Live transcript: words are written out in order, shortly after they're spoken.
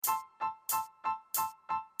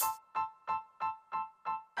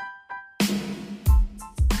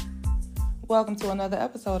Welcome to another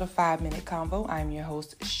episode of 5 Minute Convo. I'm your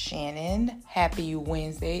host, Shannon. Happy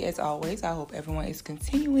Wednesday. As always, I hope everyone is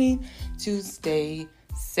continuing to stay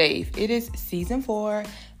safe. It is season 4,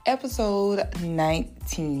 episode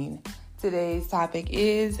 19. Today's topic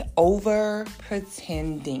is over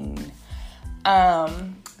pretending.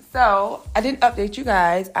 So I didn't update you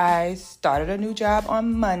guys. I started a new job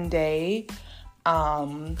on Monday.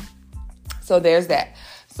 So there's that.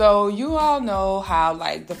 So you all know how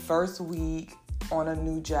the first week on a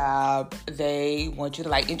new job, they want you to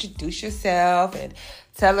introduce yourself and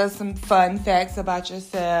tell us some fun facts about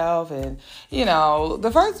yourself. And,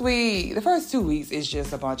 the first 2 weeks is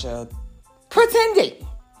just a bunch of pretending.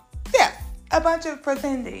 Yeah, a bunch of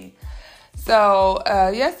pretending. So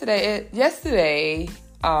yesterday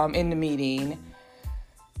in the meeting,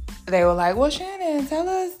 they were like, well, Shannon, tell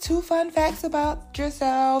us 2 fun facts about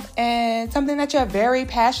yourself and something that you're very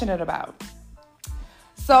passionate about.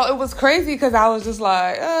 So it was crazy because I was just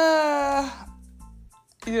like, I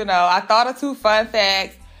thought of 2 fun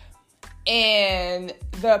facts, and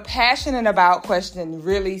the passionate about question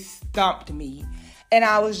really stumped me. And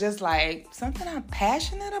I was just like, something I'm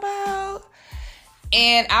passionate about?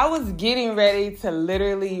 And I was getting ready to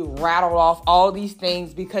literally rattle off all these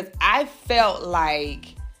things because I felt like,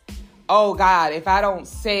 oh God, if I don't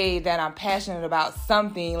say that I'm passionate about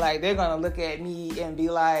something, they're going to look at me and be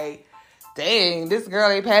like, dang, this girl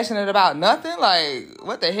ain't passionate about nothing.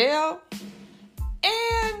 What the hell?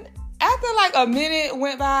 And after a minute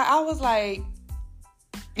went by, I was like,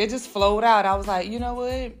 it just flowed out. I was like, you know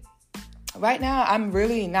what? Right now, I'm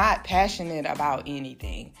really not passionate about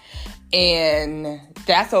anything. And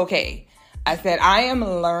that's okay. I said, I am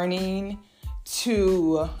learning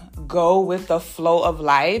to go with the flow of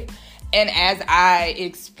life. And as I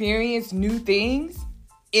experience new things,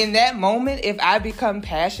 in that moment, if I become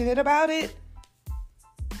passionate about it,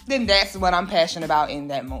 then that's what I'm passionate about in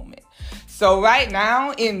that moment. So right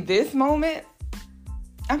now, in this moment,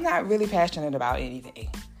 I'm not really passionate about anything.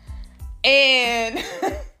 And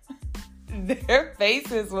their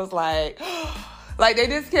faces was they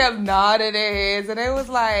just kept nodding their heads. And it was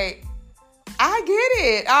like, I get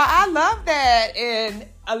it. I love that. And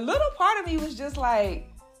a little part of me was just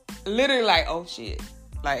literally oh shit.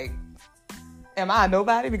 Am I a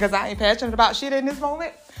nobody because I ain't passionate about shit in this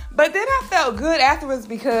moment? But then I felt good afterwards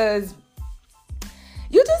because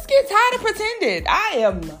you just get tired of pretending. I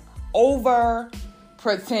am over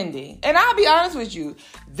pretending. And I'll be honest with you,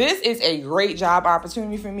 this is a great job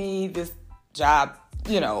opportunity for me. This job,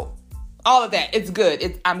 all of that. It's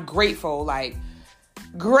good. I'm grateful,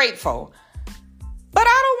 grateful. But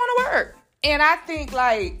I don't want to work. And I think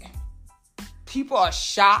people are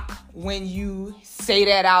shocked when you say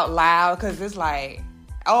that out loud because it's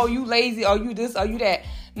oh, you lazy, oh, you this, oh, you that.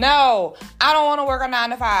 No, I don't want to work a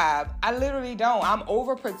 9 to 5. I literally don't. I'm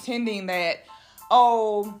over pretending that,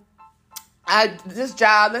 this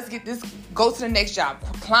job, go to the next job,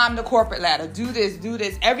 climb the corporate ladder, do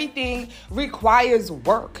this. Everything requires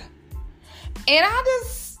work. And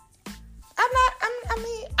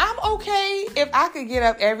I'm okay if I could get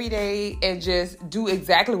up every day and just do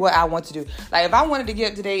exactly what I want to do. If I wanted to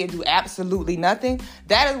get up today and do absolutely nothing,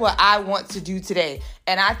 that is what I want to do today.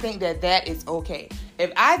 And I think that is okay.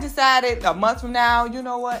 If I decided a month from now, you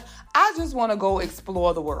know what? I just want to go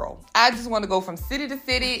explore the world. I just want to go from city to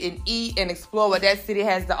city and eat and explore what that city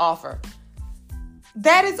has to offer.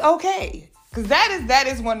 That is okay. Because that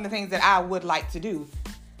is one of the things that I would like to do.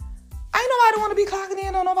 Ain't nobody want to be clocking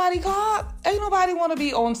in on nobody's clock. Ain't nobody want to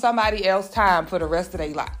be on somebody else's time for the rest of their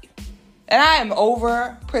life. And I am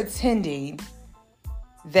over pretending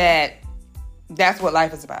that that's what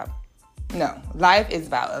life is about. No, life is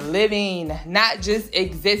about living, not just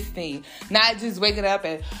existing, not just waking up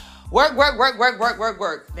and work.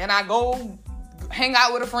 Then I go hang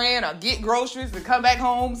out with a friend or get groceries and come back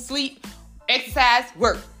home, sleep, exercise,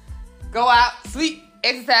 work. Go out, sleep,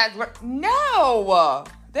 exercise, work. No!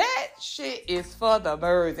 That shit is for the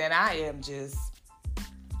birds, and I am just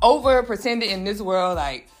over pretending in this world.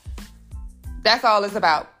 That's all it's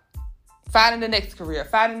about. Finding the next career.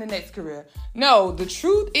 No, the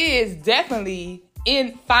truth is definitely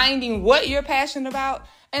in finding what you're passionate about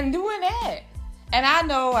and doing that. And I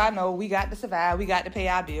know we got to survive. We got to pay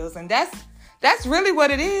our bills. And that's really what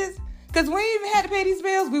it is. Because we ain't even had to pay these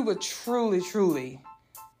bills. We would truly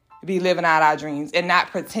be living out our dreams and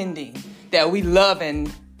not pretending that we loving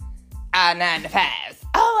our 9 to 5s.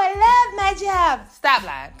 Oh, I love my job. Stop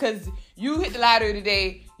lying. Because you hit the lottery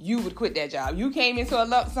today, you would quit that job. You came into a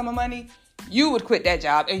lump sum of money, you would quit that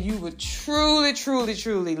job and you would truly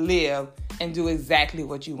live and do exactly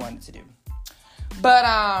what you wanted to do. But,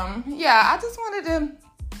 I just wanted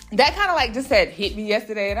to that kind of like just had hit me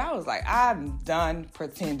yesterday, and I was like, I'm done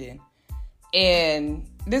pretending. And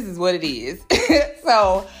this is what it is.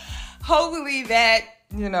 So hopefully that,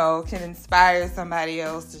 can inspire somebody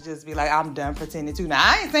else to just be like, I'm done pretending too. Now,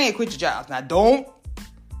 I ain't saying quit your jobs. Now, don't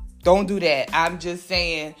do that. I'm just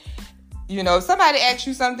saying, if somebody asks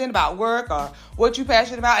you something about work or what you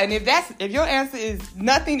passionate about, and if your answer is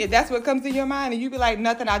nothing, if that's what comes in your mind, and you be like,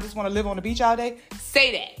 nothing, I just want to live on the beach all day,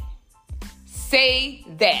 say that. Say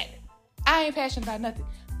that. I ain't passionate about nothing.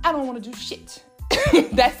 I don't want to do shit.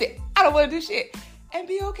 That's it. I don't want to do shit. And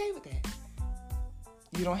be okay with that.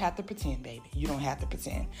 You don't have to pretend, baby. You don't have to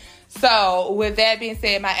pretend. So, with that being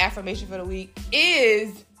said, my affirmation for the week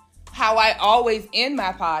is how I always end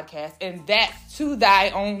my podcast, and that's to thy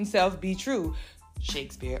own self be true.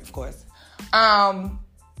 Shakespeare, of course.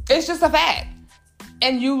 It's just a fact.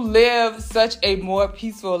 And you live such a more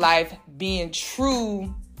peaceful life being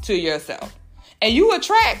true to yourself. And you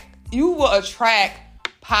will attract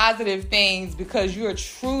positive things because you are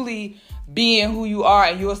truly being who you are,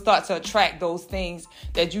 and you will start to attract those things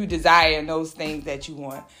that you desire and those things that you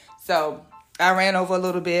want. So I ran over a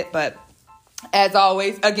little bit, but as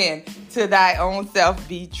always, again, to thy own self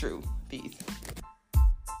be true.